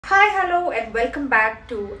Hi, hello, and welcome back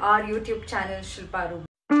to our YouTube channel, Shilpa Room.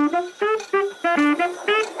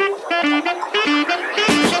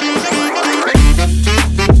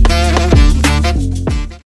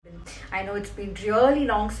 I know it's been really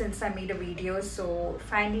long since I made a video, so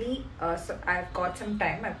finally, I've got some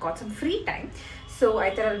time, I've got some free time. So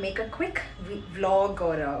I thought I'll make a quick vlog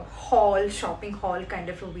or a haul, shopping haul kind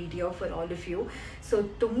of a video for all of you. So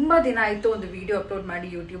tumba dina aaytu ondu video upload ಮಾಡಿ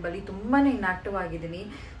YouTube ಅಲ್ಲಿ ತುಂಬಾನೇ inactive ಆಗಿದ್ದೀನಿ.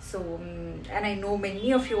 So and I know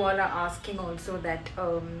many of you all are asking also that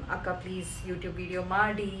akka please YouTube video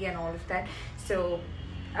ಮಾಡಿ and all of that. So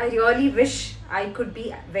I really wish I could be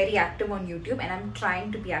very active on YouTube, and I'm trying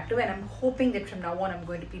to be active, and I'm hoping that from now on I'm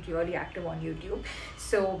going to be really active on YouTube.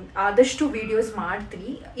 So adashtu videos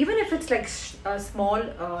ಮಾಡ್ತೀನಿ, even if it's like small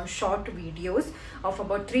short videos of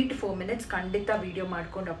about 3 to 4 minutes ಖಂಡಿತ video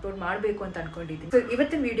ಮಾಡ್ಕೊಂಡು upload ಮಾಡಬೇಕು ಅಂತ ಅನ್ಕೊಂಡಿದ್ದೀನಿ. So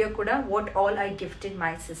ಇವತ್ತಿನ video ಕೂಡ what all I gifted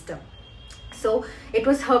my sister. So it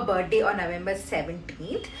was her birthday on November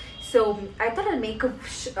 17th. So I thought I'll make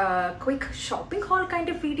a quick shopping haul kind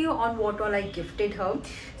of video on what all I gifted her,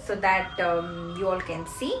 so that you all can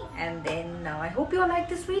see, and then I hope you all like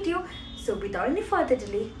this video. So without any further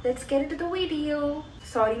delay, let's get into the video.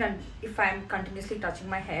 Sorry if I'm continuously touching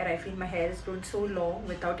my hair. I feel my hair is grown so long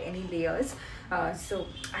without any layers. So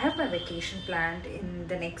I have my vacation planned in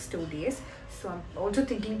the next 2 days. So I'm also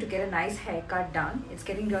thinking to get a nice haircut done. It's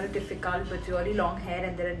getting really difficult with really long hair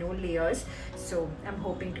and there are no layers. So I'm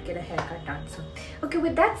hoping to get a haircut done soon. Okay,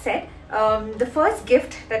 with that said, the first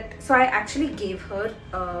gift so I actually gave her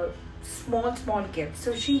small gifts.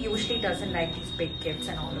 So she usually doesn't like these big gifts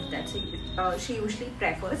and all of that. So she usually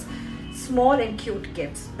prefers small and cute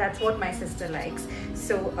gifts. That's what my sister likes.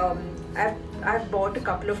 So I've bought a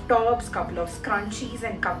couple of tops, couple of scrunchies,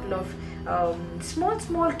 and couple of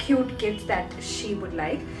small cute gifts that she would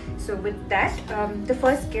like. So with that, the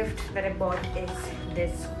first gift that I bought is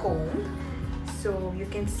this comb. So you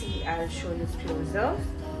can see, I'll show you closer.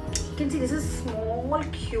 You can see this is small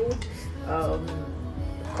cute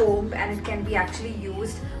comb, and it can be actually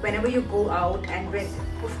used whenever you go out, and when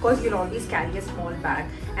of course you'll always carry a small bag,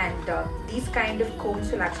 and these kind of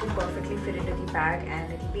combs will actually perfectly fit into the bag,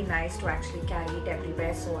 and it'll be nice to actually carry it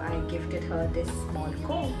everywhere. So I gifted her this small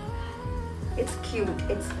comb. It's cute,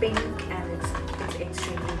 it's pink, and it's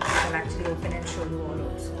extremely cute. I'll actually open and show you all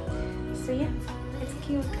also. So yeah, it's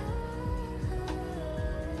cute.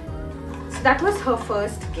 So that was her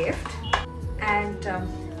first gift. And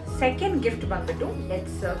second gift bangattu,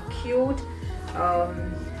 it's a cute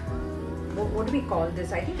what do we call this?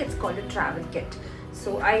 I think it's called a travel kit.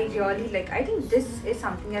 So I really like, I think this is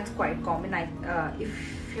something that's quite common. If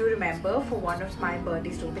you remember, for one of my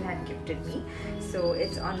birthdays Robin had gifted me, so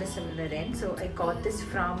it's on the similar end. So I got this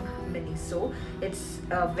from Miniso. It's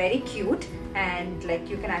very cute, and like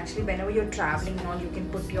you can actually, whenever you're traveling and all, you can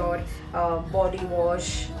put your body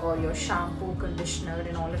wash or your shampoo, conditioner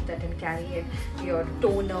and all of that, and carry it, your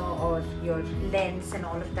toner or your lens and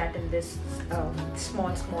all of that in this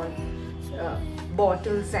small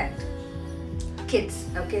bottles and kits.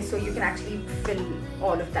 Okay, so you can actually fill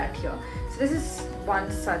all of that here. So this is one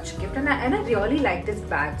such gift, and I really like this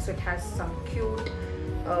bag. So it has some cute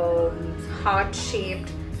heart shaped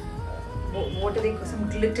what do they call, some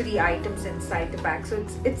glittery items inside the bag. So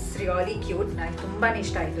it's really cute.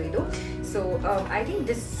 So I think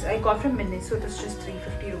this I got from Miniso. It was just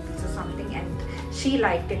 350 rupees or something, and she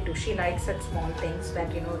liked it too. She likes such small things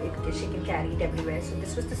that, you know, she can carry it everywhere. So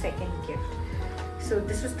this was the second gift. So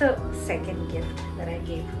this was the second gift that I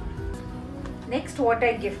gave her. Next, what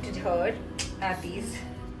I gifted her are these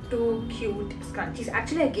two cute scrunchies.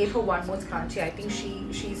 Actually, I gave her one more scrunchie. I think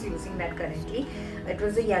she's using that currently. It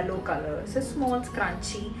was a yellow color. It's a small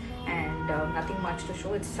scrunchie, and nothing much to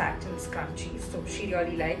show. It's satin scrunchie. So she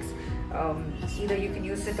really likes. Either you can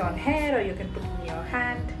use it on hair or you can put it in your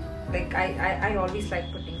hand. Like I always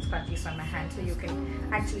like putting scrunchies on my hand, so you can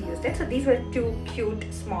actually use that. So these were two cute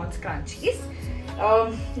small scrunchies.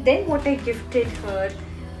 Then what I gifted her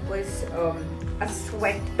was a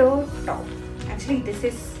sweater top. Actually, this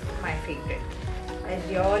is my favorite. I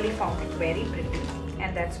really found it very pretty,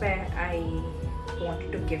 and that's why I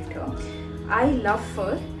wanted to gift her. I love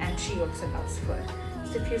fur, and she also loves fur.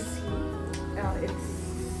 So if you see,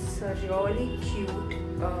 it's a really cute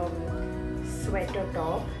sweater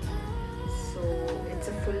top. So it's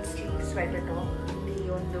a full sleeve sweater top.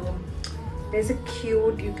 There's a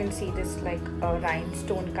cute, you can see this like a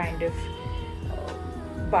rhinestone kind of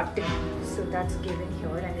button. So that's given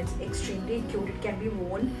here, and it's extremely cute. It can be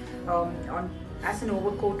worn on as an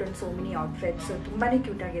overcoat on so many outfits. So tumbane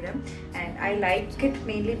cute agide, and I like it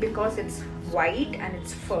mainly because it's white and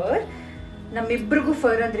it's fur. ನಮ್ಮಿಬ್ಬರಿಗೂ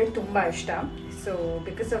fur ಅಂದರೆ ತುಂಬ ಇಷ್ಟ. So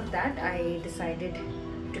because of that I decided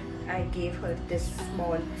I gave her this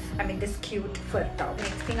this cute fur top.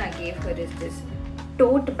 Next thing I gave her is this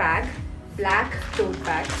tote bag, black tote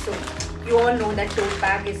bag. So you all know that tote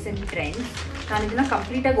bag is in trend. ನಾನು ಇದನ್ನ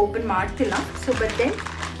complete ಆಗಿ open ಮಾಡ್ತಿಲ್ಲ. So but then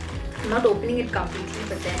I'm not opening it completely,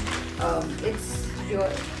 but then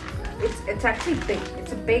it's actually big.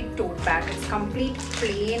 It's a big tote bag. It's complete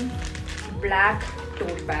plain black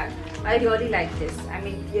tote bag. I really like this. I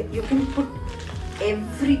mean, you can put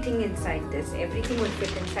everything inside this. Everything will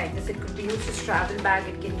fit inside this. It could be used as travel bag.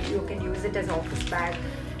 You can use it as office bag,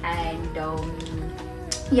 and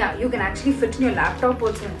yeah, you can actually fit in your laptop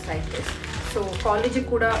also inside this. So college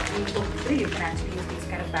kuda you can actually use these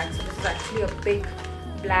kind of bags. So this is actually a big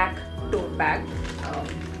black tote bag.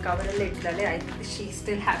 Cover she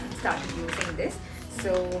still hasn't started using this.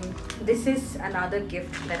 So this is another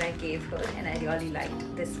gift that I gave her, and I really liked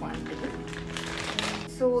this one too.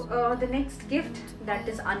 So the next gift, that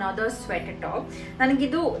is another sweater top.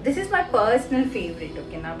 This is my personal favorite,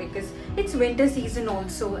 okay, now because it's winter season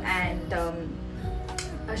also, and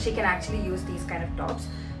she can actually use these kind of tops.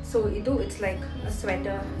 So it's like a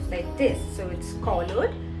sweater like this. So it's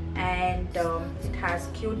collared, and it has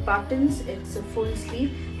cute buttons. It's a full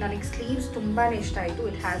sleeve. Nanik sleeves tumbane ishta aitu.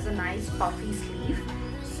 It has a nice puffy sleeve.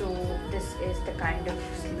 So this is the kind of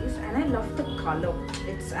sleeves, and I love the color.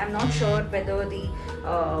 I'm not sure whether the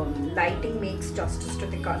lighting makes justice to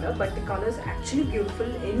the color, but the color is actually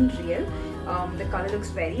beautiful in real. The color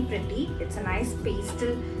looks very pretty. It's a nice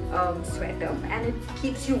pastel sweater, and it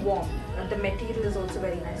keeps you warm. The material is also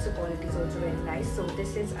very nice. The quality is also very nice. So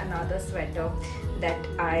this is another sweater that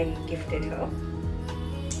I gifted her.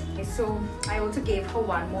 Okay, so I also gave her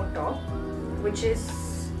one more top, which is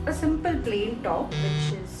a simple plain top, which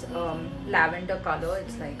is lavender color.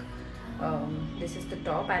 It's like this is the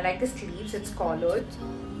top. I like the sleeves. It's collared,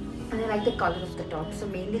 and I like the color of the top. So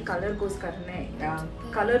mainly color goes karne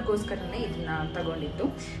idna tagondittu.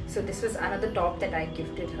 So this was another top that I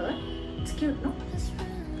gifted her. It's cute, no?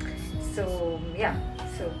 So yeah,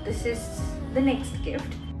 so this is the next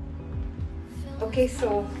gift. Okay, so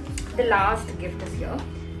the last gift is here.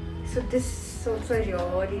 So this also I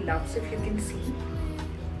really love. So if you can see,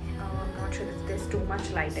 I'm not sure if there's too much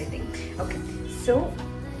light, I think. Okay, so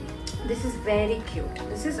this is very cute.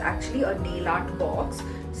 This is actually a nail art box.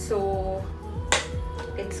 So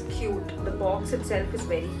it's cute. The box itself is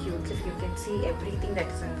very cute. So if you can see everything that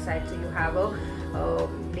is inside. So you have a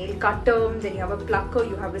nail cutter, then you have a plucker,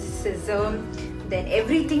 you have a scissor, then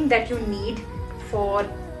everything that you need for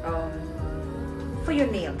your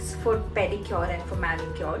nails, for pedicure and for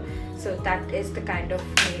manicure. So that is the kind of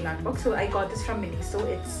nail art box. So I got this from Miniso.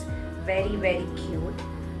 It's very, very cute.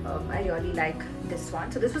 I really like this one.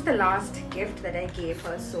 So this was the last gift that I gave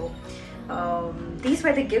her. So these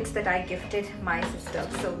were the gifts that I gifted my sister.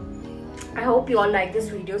 So I hope you all like this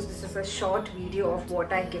video. So this is a short video of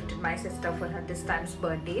what I gifted my sister for her this time's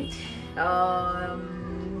birthday.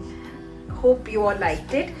 Hope you all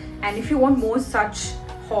liked it, and if you want more such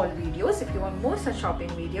haul videos, if you want more such shopping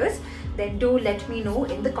videos, then do let me know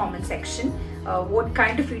in the comment section what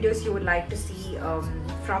kind of videos you would like to see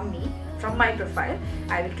from me, from my profile.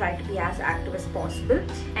 I will try to be as active as possible.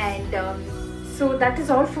 And so that is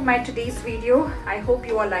all for my today's video. I hope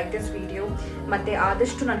you all like this video. Matte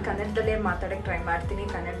ಆದಷ್ಟು ನಾನು ಕನ್ನಡದಲ್ಲೇ ಮಾತಾಡಕ್ಕೆ try ಮಾಡ್ತೀನಿ,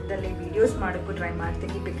 ಕನ್ನಡದಲ್ಲೇ videos ಮಾಡೋಕ್ಕೂ try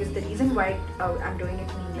ಮಾಡ್ತೀನಿ, because the reason why I'm doing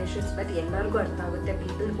it in English is that ಎಲ್ಲರಿಗೂ ಅರ್ಥ ಆಗುತ್ತೆ.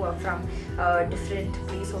 People who are from different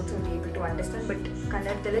place also will be able to understand. But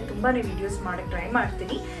ಕನ್ನಡದಲ್ಲೇ ತುಂಬಾ ವಿಡಿಯೋಸ್ ಮಾಡೋಕ್ಕೆ ಟ್ರೈ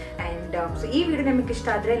ಮಾಡ್ತೀನಿ. And so ಈ ವಿಡಿಯೋ ನಿಮಗೆ ಇಷ್ಟ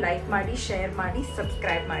ಆದರೆ ಲೈಕ್ ಮಾಡಿ, ಶೇರ್ ಮಾಡಿ,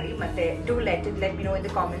 ಸಬ್ಸ್ಕ್ರೈಬ್ ಮಾಡಿ, ಮತ್ತೆ do let me know in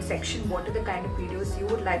the comment section what are the kind of videos you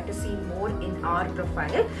would like to see more in our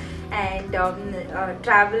profile. And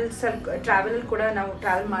travel kuda now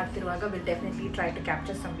travel ಮಾಡ್ತಿರುವಾಗ we'll definitely try to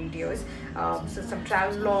capture some videos. So some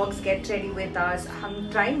travel vlogs, get ready with us. hum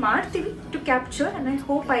try ಮಾಡ್ತೀವಿ to capture, and I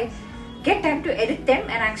hope I get time to edit them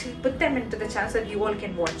and actually put them into the channel so that you all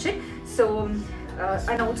can watch it. So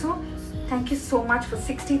and also thank you so much for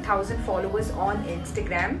 60,000 followers on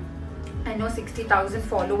Instagram. I know 60,000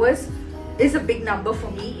 followers is a big number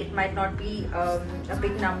for me. It might not be a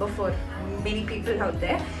big number for many people out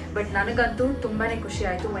there, but nanagantu tumbane khushi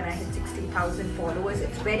aitu when I hit 60,000 followers.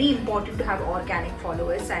 It's very important to have organic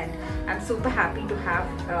followers, and I'm super happy to have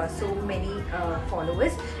so many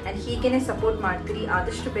followers. And higene support ಮಾಡ್ತೀರಿ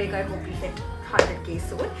ಆದಷ್ಟು ಬೇಗ. I hope we hit 100k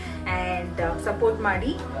soon, and support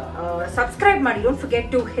ಮಾಡಿ, subscribe ಮಾಡಿ. Don't forget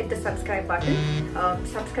to hit the subscribe button.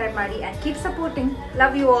 Subscribe ಮಾಡಿ and keep supporting.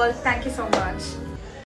 Love you all. Thank you so much.